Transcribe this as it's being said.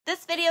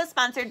This video is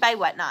sponsored by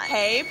Whatnot.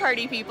 Hey,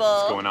 party people.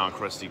 What's going on,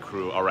 Crusty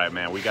crew? All right,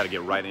 man, we got to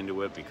get right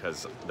into it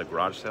because the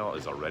garage sale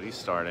is already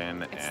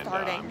starting,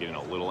 I'm getting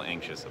a little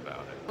anxious about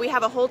it. We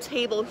have a whole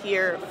table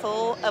here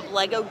full of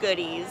Lego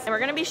goodies, and we're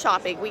gonna be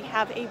shopping. We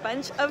have a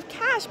bunch of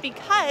cash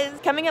because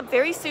coming up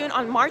very soon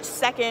on March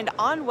 2nd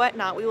on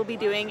Whatnot, we will be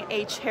doing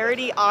a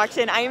charity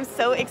auction. I am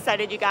so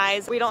excited, you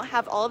guys. We don't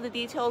have all of the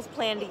details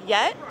planned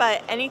yet,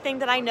 but anything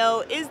that I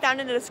know is down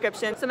in the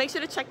description. So make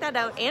sure to check that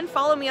out and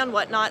follow me on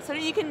Whatnot so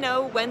that you can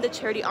know when the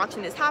charity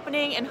auction is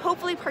happening and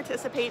hopefully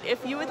participate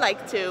if you would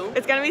like to.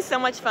 It's gonna be so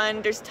much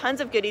fun. There's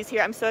tons of goodies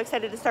here. I'm so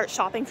excited to start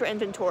shopping for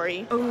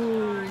inventory.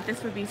 Oh,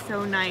 this would be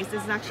so nice.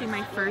 This is actually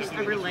my first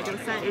ever Lego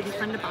set. It'd be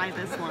fun to buy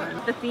this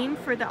one. The theme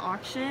for the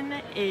auction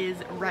is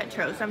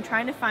retro, so I'm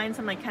trying to find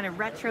some like kind of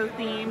retro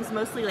themes,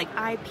 mostly like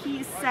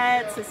IP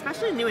sets,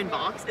 especially new in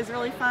box is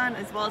really fun,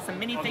 as well as some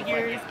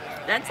minifigures.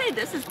 I'd say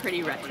this is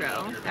pretty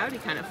retro. That would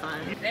be kind of fun.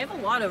 They have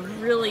a lot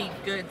of really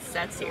good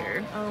sets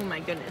here. Oh my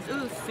goodness.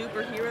 Ooh,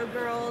 superhero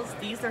girls.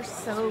 These are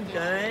so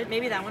good.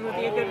 Maybe that one would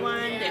be a good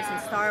one. They have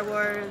some Star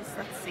Wars.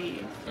 Let's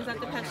see. Is that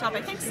the pet shop?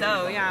 I think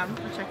so, yeah. I'm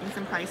checking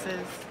some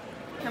prices.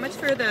 How much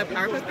for the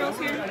Powerpuff Girls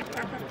here?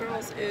 Powerpuff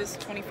Girls is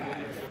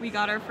 $25. We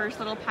got our first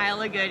little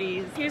pile of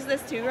goodies. Here's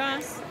this too,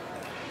 Ross.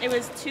 It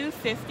was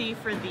 $2.50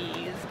 for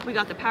these. We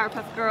got the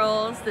Powerpuff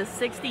Girls, the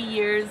 60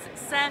 years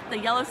set, the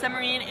Yellow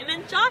Submarine, and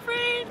then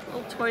Joffrey,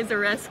 little Toys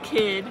R Us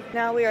kid.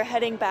 Now we are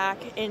heading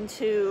back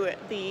into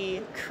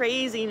the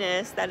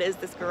craziness that is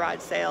this garage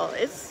sale.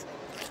 It's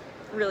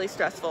really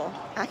stressful,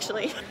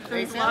 actually.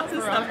 There's lots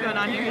of stuff going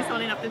on here. He's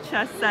holding up the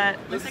chess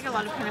set. Looks like a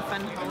lot of kind of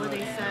fun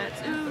holiday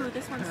sets. Ooh,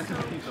 this one's so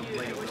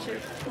cute. I wish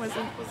it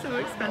wasn't so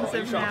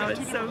expensive now.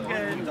 It's so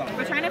good.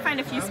 We're trying to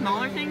find a few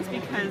smaller things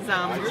because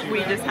we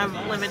just have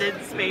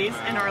limited space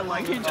in our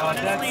luggage,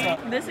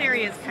 honestly. This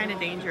area is kind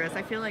of dangerous.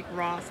 I feel like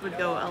Ross would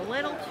go a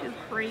little too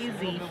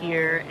crazy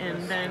here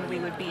and then we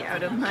would be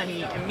out of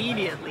money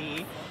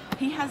immediately.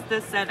 He has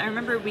this set. I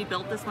remember we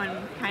built this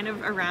one kind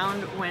of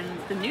around when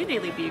the new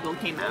Daily Bugle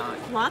came out.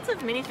 Lots of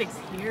minifigs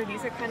here.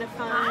 These are kind of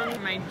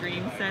fun. My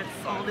dream sets,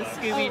 all the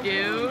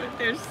Scooby-Doo.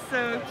 They're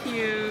so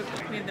cute.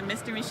 We have the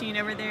Mr. Machine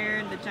over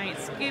there, the giant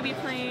Scooby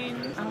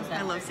plane. Oh,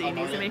 I love seeing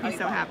these. They make me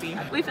so happy.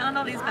 We found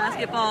all these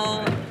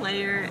basketball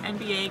player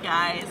NBA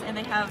guys, and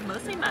they have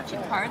mostly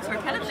matching cards. So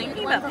we're kind of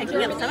thinking about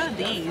picking up some of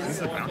these.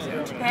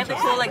 They have the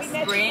cool like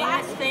spring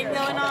thing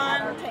going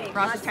on.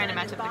 Ross is trying to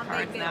match up the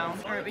cards now.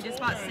 All right, we just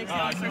bought 6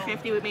 of these for $50.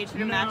 We made sure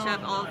to match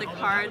up all of the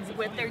cards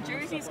with their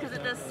jerseys because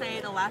it does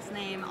say the last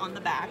name on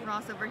the back.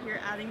 Ross over here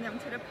adding them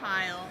to the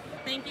pile.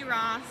 Thank you,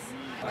 Ross.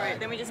 All right,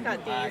 then we just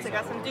got these. I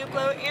got some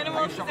Duplo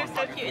animals because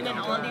they're so cute, and then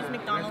all of these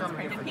McDonald's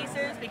printed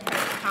pieces because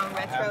of how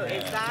retro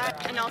is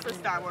that, and also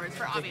Star Wars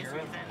for obvious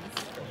reasons.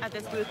 At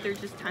this booth,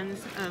 there's just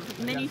tons of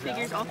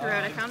minifigures all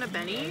throughout. I found a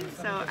Benny,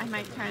 so I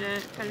might try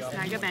to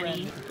snag a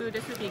Benny. Ooh,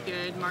 this would be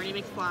good. Marty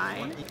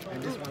McFly.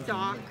 Ooh,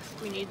 Doc.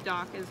 We need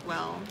Doc as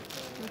well.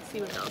 Let's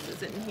see what else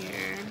is in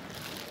here.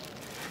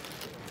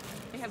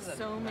 They have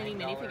so many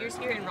minifigures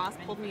here, and Ross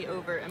pulled me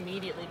over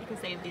immediately because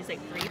they have these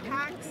like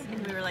 3-packs,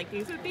 and we were like,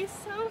 these would be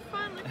so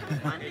fun. Look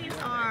how fun these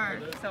are.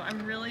 So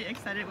I'm really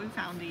excited we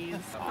found these.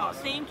 Oh,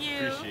 thank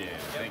you. Appreciate it.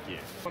 Thank you.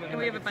 And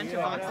we have a bunch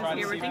of boxes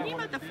here. We're thinking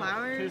about the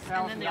flowers,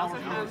 and then they also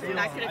have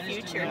Back to the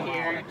Future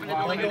here, one of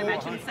the Lego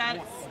Dimension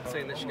sets.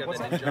 Saying that she got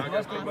the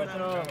Ninjago.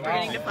 We're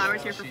getting the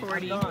flowers here for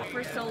 $40.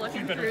 We're still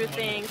looking through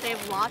things. They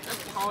have lots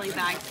of poly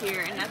bags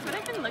here, and that's what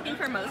I've been looking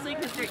for mostly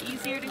because they're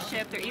easier to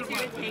ship, they're easier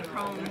to take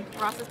home.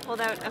 Ross has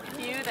pulled out a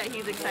few that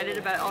he's excited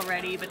about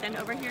already, but then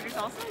over here there's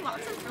also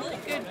lots of really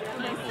good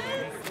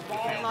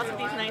pieces. Lots of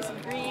these nice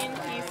green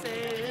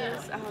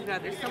pieces. Oh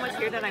god, there's so much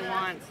here that I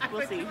want.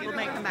 We'll see. We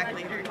might come back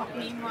later.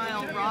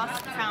 Meanwhile,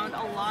 Ross found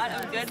a lot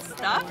of good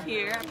stuff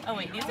here. Oh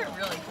wait, these are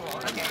really cool.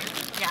 Okay,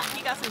 yeah,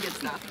 he got some good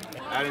stuff.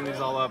 Adding these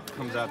all up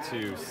comes out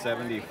to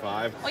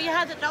 $75. Oh, you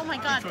had to, oh my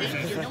god,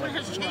 thank you. No one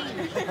has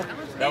changed.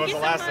 That was the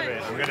last of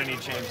it. I'm gonna need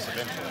change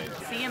eventually.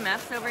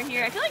 CMFs over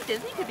here. I feel like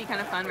Disney could be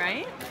kind of fun,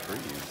 right?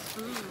 Freeze.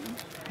 Ooh.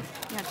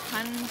 Yeah,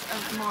 tons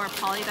of more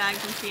poly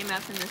bags and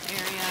CMFs in this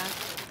area.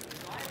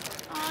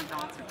 Oh,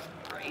 lots of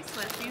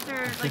bracelets. These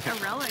are like a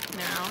relic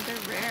now.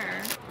 They're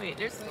rare. Wait,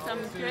 there's some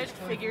good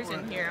figures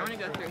in here. I want to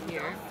go through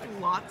here.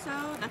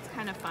 Lotso, that's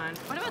kind of fun.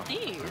 What about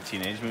these?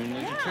 Teenage Mutant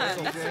Ninja Yeah,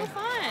 Turtles. that's so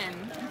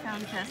fun. I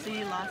found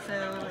Jessie,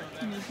 Lasso,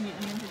 Teenage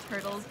Mutant Ninja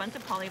Turtles, bunch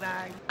of poly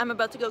bags. I'm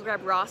about to go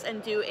grab Ross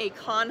and do a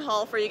con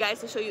haul for you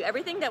guys to show you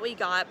everything that we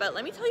got, but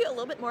let me tell you a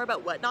little bit more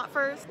about Whatnot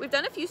first. We've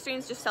done a few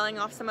streams just selling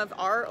off some of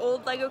our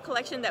old Lego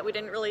collection that we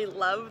didn't really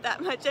love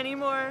that much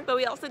anymore, but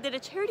we also did a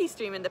charity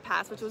stream in the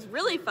past, which was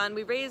really fun.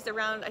 We raised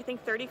around, I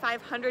think,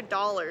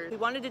 $3,500. We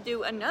wanted to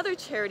do another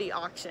charity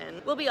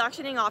auction. We'll be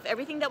auctioning off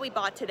everything that we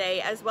bought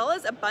today, as well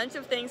as a bunch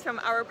of things from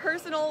our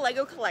personal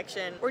Lego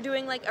collection. We're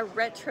doing like a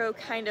retro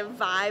kind of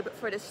vibe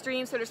for the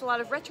stream, so there's a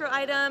lot of retro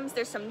items.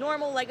 There's some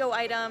normal Lego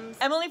items.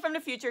 Emily from the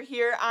future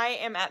here. I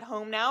am at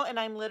home now, and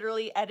I'm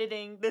literally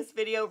editing this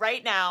video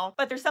right now.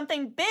 But there's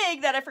something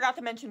big that I forgot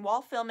to mention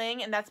while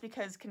filming, and that's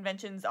because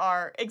conventions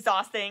are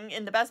exhausting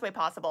in the best way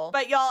possible.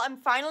 But y'all, I'm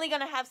finally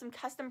gonna have some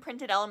custom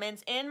printed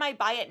elements in my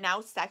buy it now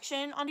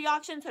section on the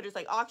auction. So there's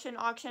like auction,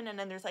 and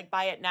then there's like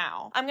buy it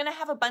now. I'm gonna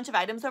have a bunch of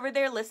items over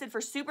there listed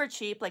for super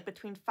cheap, like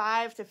between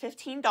 $5 to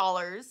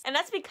 $15. And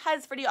that's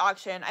because for the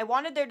auction, I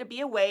wanted there to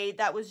be a way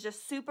that was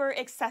just super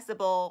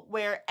accessible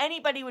where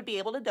anybody would be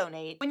able to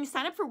donate. When you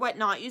sign up for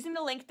Whatnot, using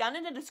the link down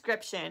in the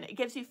description, it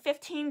gives you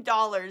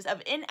 $15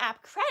 of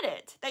in-app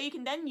credit that you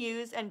can then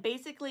use and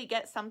basically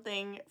get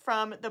something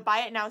from the buy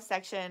it now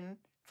section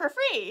for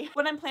free.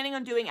 What I'm planning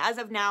on doing as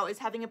of now is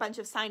having a bunch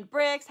of signed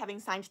bricks, having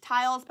signed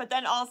tiles, but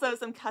then also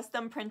some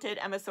custom printed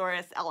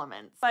Emmasaurus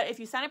elements. But if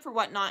you sign up for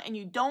Whatnot and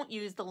you don't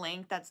use the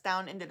link that's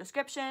down in the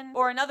description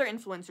or another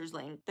influencer's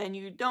link, then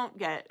you don't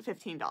get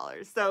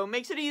 $15. So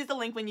make sure to use the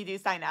link when you do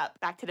sign up.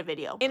 Back to the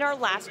video. In our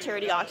last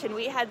charity auction,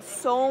 we had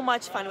so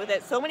much fun with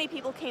it. So many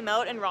people came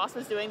out and Ross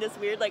was doing this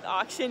weird like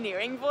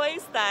auctioneering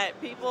voice that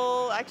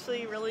people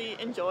actually really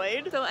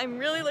enjoyed. So I'm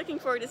really looking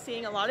forward to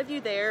seeing a lot of you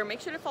there.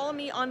 Make sure to follow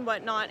me on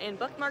Whatnot and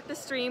bookmark the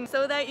stream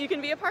so that you can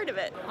be a part of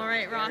it. All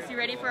right, Ross, you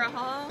ready for a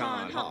haul?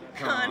 Come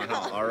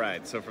on. All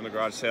right, so from the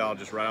garage sale,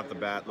 just right off the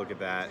bat, look at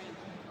that.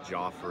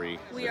 Joffrey.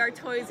 We are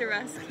Toys R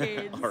Us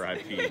kids.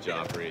 R.I.P.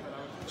 Joffrey.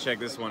 Check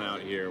this one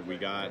out here. We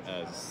got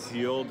a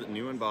sealed,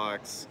 new in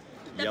box,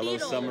 Yellow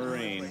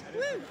Submarine.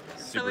 Woo.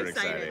 So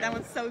excited. That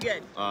one's so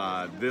good.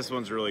 This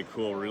one's really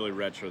cool, really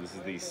retro. This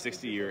is the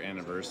 60-year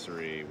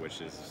anniversary,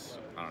 which is,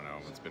 I don't know,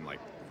 it's been like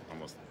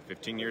almost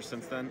 15 years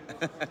since then.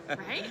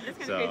 Right? That's kind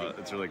of so crazy.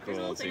 It's really cool. There's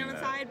a little thing on the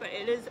side, but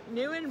it is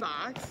new in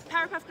box.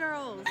 Powerpuff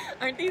Girls.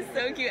 Aren't these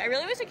so cute? I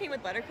really wish it came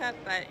with Buttercup,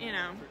 but you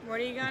know, what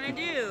are you gonna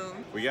do?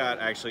 We got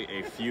actually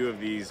a few of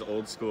these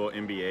old school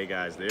NBA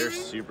guys. They're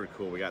super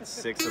cool. We got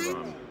 6 of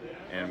them.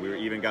 And we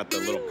even got the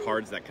little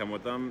cards that come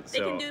with them. They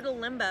can do the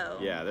limbo.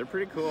 Yeah, they're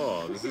pretty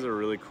cool. This is a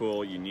really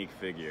cool, unique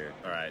figure.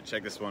 All right,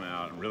 check this one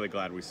out. I'm really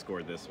glad we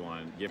scored this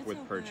one. Gift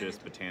with purchase,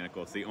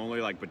 botanical. It's the only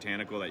like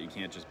botanical that you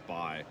can't just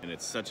buy. And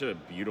it's such a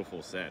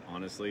beautiful set.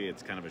 Honestly,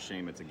 it's kind of a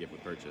shame it's a gift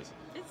with purchase.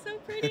 It's so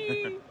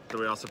pretty. So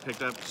we also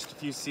picked up just a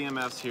few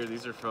CMFs here.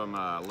 These are from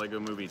Lego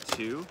Movie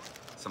 2.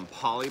 Some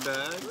poly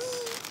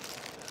bags.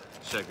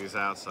 Check these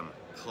out, some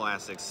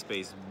classic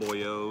space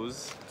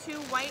boyos. 2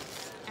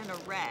 whites and a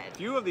red. A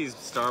few of these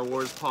Star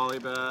Wars poly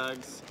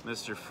bags.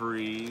 Mr.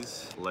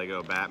 Freeze,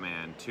 Lego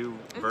Batman, 2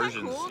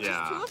 versions. That cool?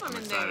 Yeah, there's 2 of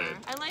them in there.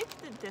 I like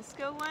the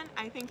disco one.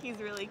 I think he's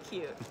really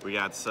cute. We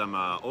got some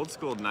old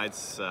school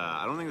Knights.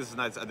 I don't think this is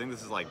Knights. I think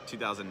this is like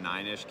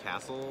 2009-ish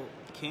Castle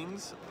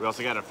Kings. We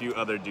also got a few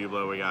other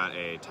Duplo. We got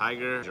a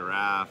tiger,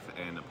 giraffe,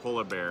 and a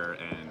polar bear.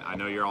 And I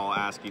know you're all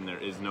asking, there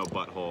is no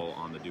butthole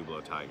on the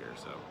Duplo tiger.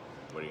 So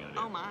what are you gonna do?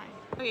 Oh my.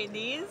 Okay,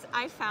 these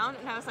I found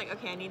and I was like,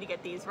 okay, I need to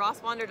get these.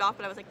 Ross wandered off,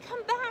 but I was like,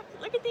 come back,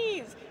 look at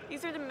these.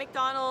 These are the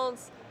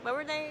McDonald's, what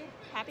were they?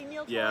 Happy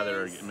Meal toys? Yeah,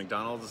 they're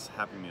McDonald's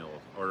Happy Meal,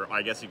 or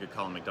I guess you could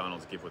call them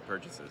McDonald's gift with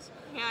purchases.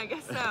 Yeah, I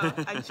guess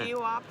so. A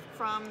G-Wop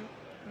from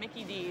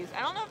Mickey D's.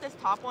 I don't know if this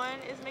top one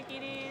is Mickey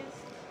D's,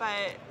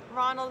 but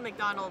Ronald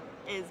McDonald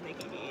is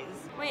Mickey D's.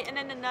 Wait, and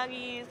then the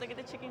nuggies, look at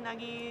the chicken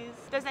nuggies.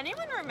 Does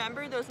anyone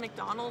remember those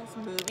McDonald's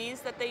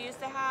movies that they used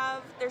to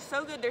have? They're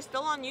so good, they're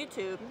still on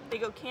YouTube. They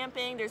go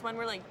camping, there's one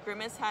where like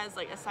Grimace has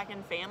like a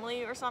second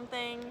family or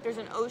something. There's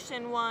an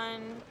ocean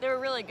one. They were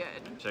really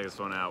good. Check this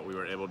one out, we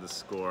were able to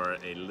score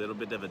a little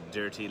bit of a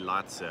dirty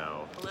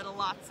Lotso. A little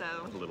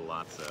Lotso. A little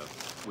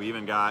Lotso. We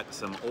even got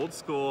some old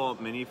school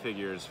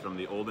minifigures from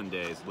the olden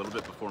days, a little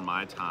bit before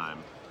my time.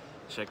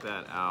 Check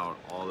that out,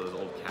 all those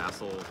old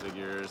castle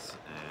figures,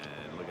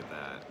 and look at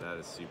that. That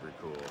is super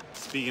cool.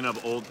 Speaking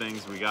of old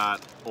things, we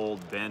got old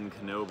Ben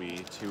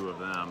Kenobi, 2 of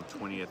them,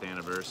 20th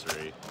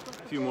anniversary.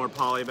 A few more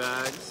poly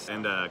bags,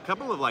 and a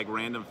couple of like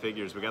random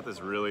figures. We got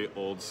this really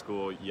old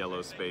school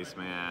yellow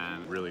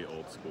spaceman, really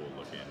old school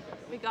looking.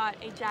 We got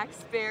a Jack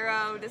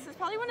Sparrow. This is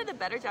probably one of the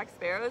better Jack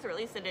Sparrows, or at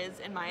least it is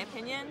in my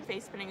opinion.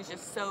 Face spinning is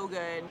just so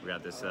good. We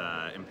got this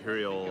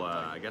Imperial,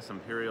 I guess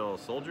Imperial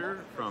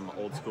soldier from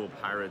old school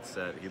pirate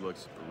set. He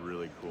looks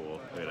really cool.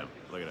 Look at him,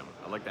 look at him.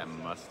 I like that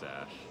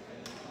mustache.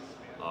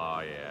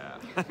 Oh yeah.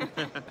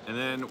 And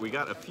then we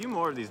got a few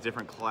more of these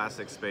different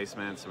classic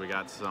spacemen. So we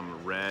got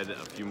some red,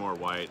 a few more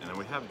white, and then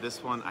we have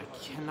this one. I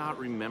cannot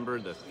remember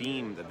the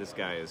theme that this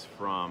guy is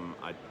from.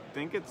 I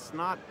think it's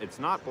not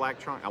Black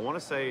Trunk. I want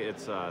to say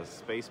it's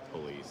Space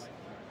Police.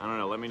 I don't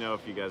know, let me know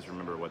if you guys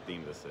remember what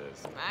theme this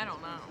is. I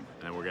don't know.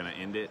 And we're gonna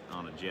end it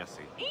on a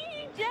Jessie.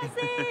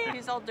 Jessie!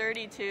 He's all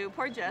dirty too,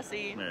 poor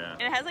Jessie. Yeah.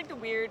 And it has like the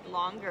weird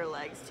longer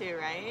legs too,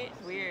 right?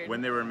 Weird.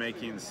 When they were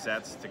making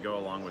sets to go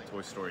along with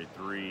Toy Story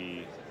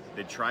 3,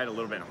 they tried a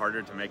little bit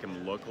harder to make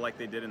them look like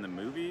they did in the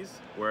movies,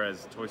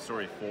 whereas Toy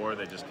Story 4,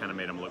 they just kind of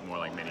made them look more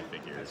like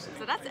minifigures.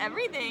 So that's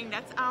everything.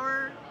 That's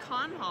our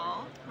con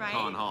haul, right?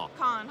 Con haul.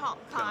 Con haul.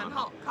 Con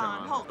haul.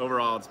 Con haul.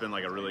 Overall, it's been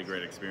like a really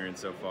great experience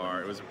so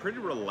far. It was a pretty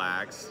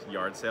relaxed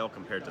yard sale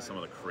compared to some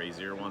of the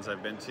crazier ones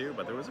I've been to,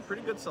 but there was a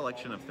pretty good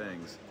selection of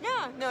things.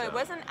 Yeah, no, it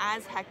wasn't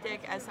as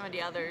hectic as some of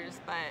the others,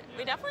 but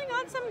we definitely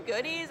got some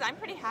goodies. I'm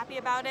pretty happy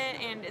about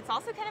it, and it's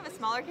also kind of a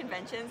smaller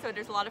convention, so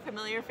there's a lot of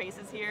familiar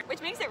faces here,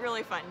 which makes it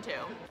really fun too.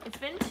 It's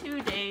been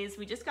 2 days.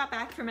 We just got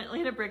back from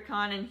Atlanta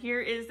BrickCon, and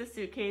here is the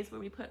suitcase where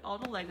we put all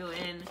the Lego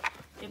in.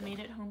 It made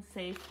it home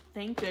safe,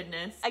 thank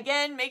goodness.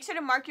 Again, make sure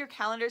to mark your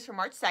calendars for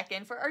March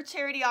 2nd for our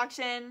charity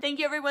auction. Thank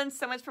you everyone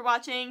so much for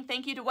watching.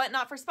 Thank you to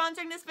Whatnot for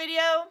sponsoring this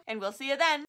video, and we'll see you then.